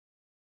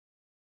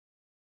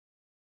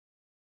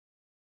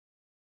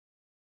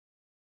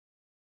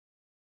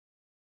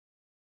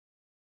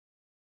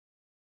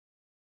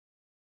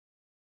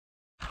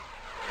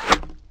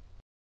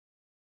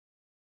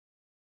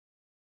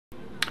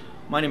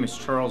My name is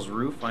Charles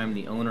Roof. I'm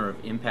the owner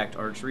of Impact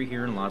Archery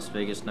here in Las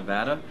Vegas,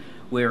 Nevada.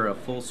 We're a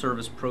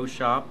full-service pro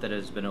shop that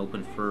has been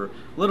open for a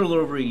little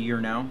over a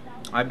year now.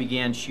 I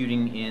began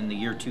shooting in the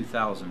year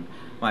 2000.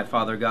 My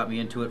father got me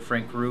into it,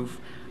 Frank Roof.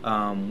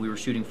 We were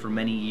shooting for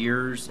many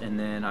years, and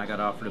then I got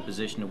offered a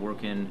position to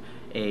work in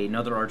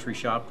another archery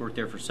shop, worked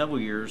there for several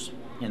years,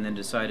 and then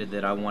decided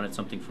that I wanted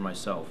something for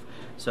myself.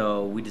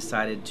 So we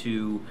decided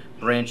to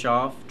branch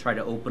off, try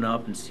to open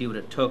up and see what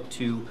it took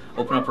to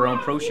open up our own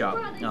pro shop.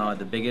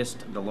 The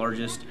biggest, the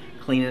largest,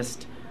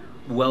 cleanest,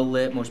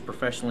 well-lit, most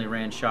professionally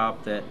ran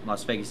shop that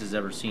Las Vegas has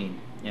ever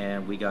seen.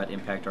 And we got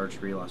Impact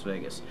Archery Las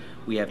Vegas.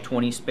 We have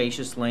 20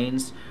 spacious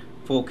lanes,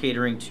 full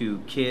catering to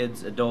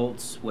kids,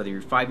 adults, whether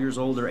you're 5 years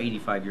old or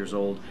 85 years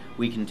old.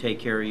 We can take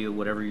care of you,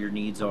 whatever your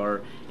needs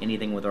are,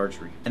 anything with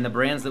archery. And the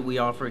brands that we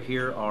offer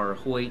here are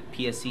Hoyt,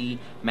 PSE,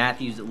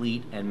 Matthews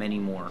Elite, and many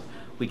more.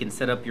 We can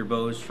set up your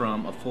bows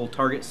from a full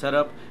target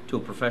setup to a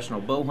professional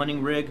bow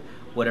hunting rig,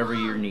 whatever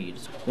your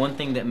needs. One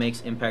thing that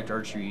makes Impact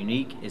Archery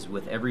unique is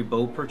with every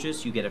bow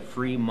purchase, you get a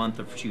free month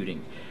of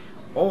shooting.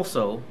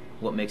 Also,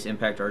 what makes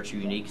Impact Archery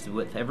unique is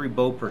with every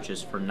bow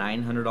purchase for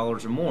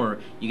 $900 or more,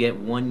 you get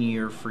 1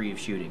 year free of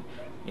shooting.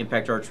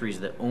 Impact Archery is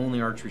the only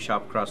archery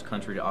shop across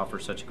country to offer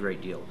such a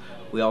great deal.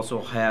 We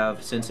also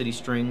have Sin City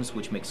Strings,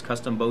 which makes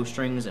custom bow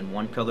strings in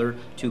 1 color,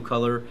 2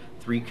 color,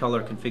 3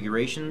 color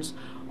configurations,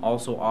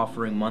 also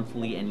offering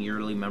monthly and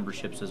yearly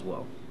memberships as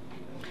well.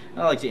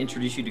 I'd like to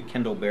introduce you to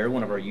Kendall Bear,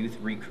 one of our youth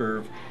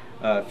recurve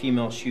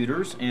female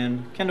shooters.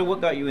 And Kendall,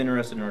 what got you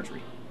interested in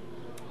archery?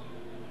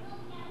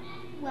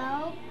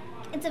 Well,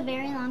 it's a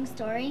very long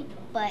story,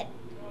 but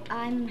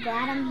I'm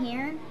glad I'm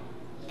here,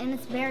 and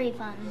it's very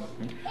fun.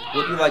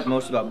 What do you like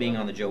most about being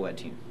on the Joette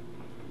team?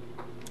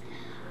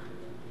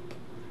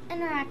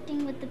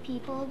 Interacting with the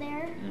people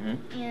there,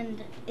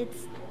 and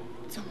it's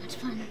so much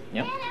fun.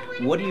 Yep.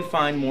 What do you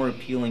find more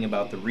appealing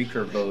about the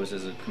recurve bows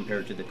as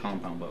compared to the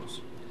compound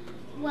bows?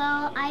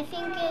 Well, I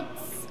think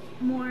it's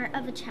more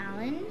of a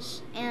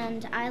challenge,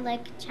 and I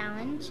like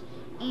challenge,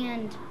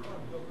 and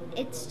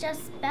it's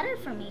just better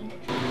for me.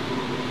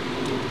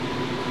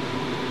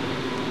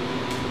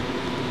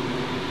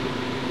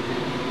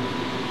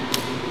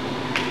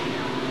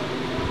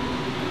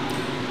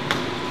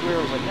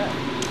 Squirrels like that.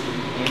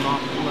 Aim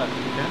off to the left,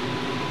 okay?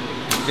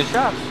 Good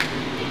shots.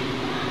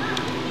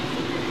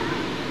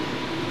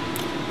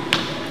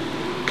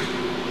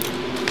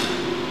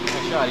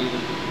 Nice shot,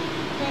 Ethan.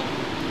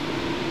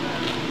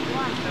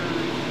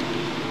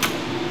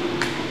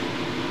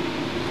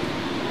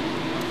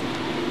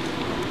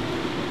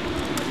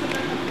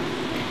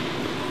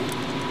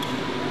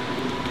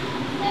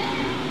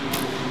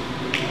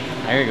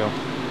 There you go.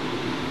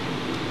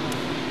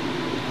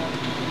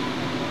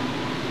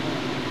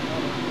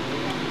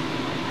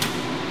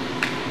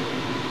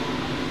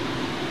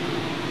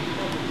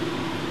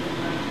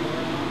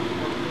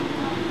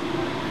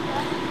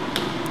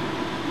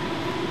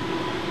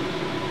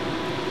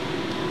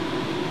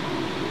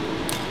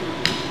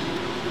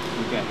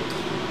 Okay,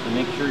 so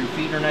make sure your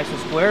feet are nice and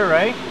square,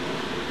 right?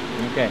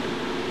 Okay,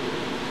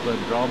 so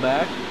draw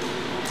back,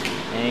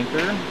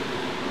 anchor,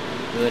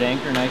 good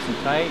anchor, nice and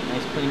tight,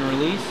 nice clean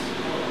release.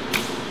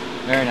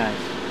 Very nice.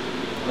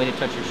 Way to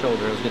touch your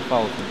shoulder, it was good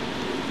follow through.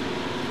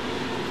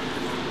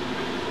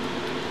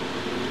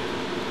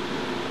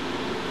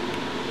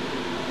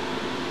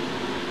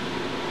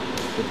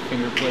 Good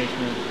finger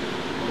placement,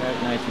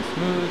 back nice and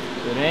smooth,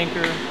 good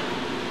anchor,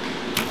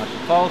 watch the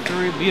follow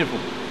through, beautiful.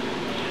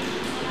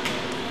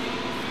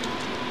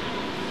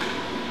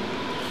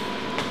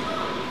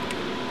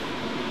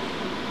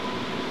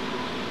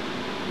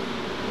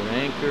 Good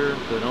anchor,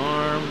 good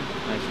arm,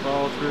 nice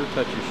follow through,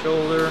 touch your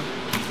shoulder.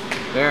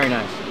 Very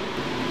nice.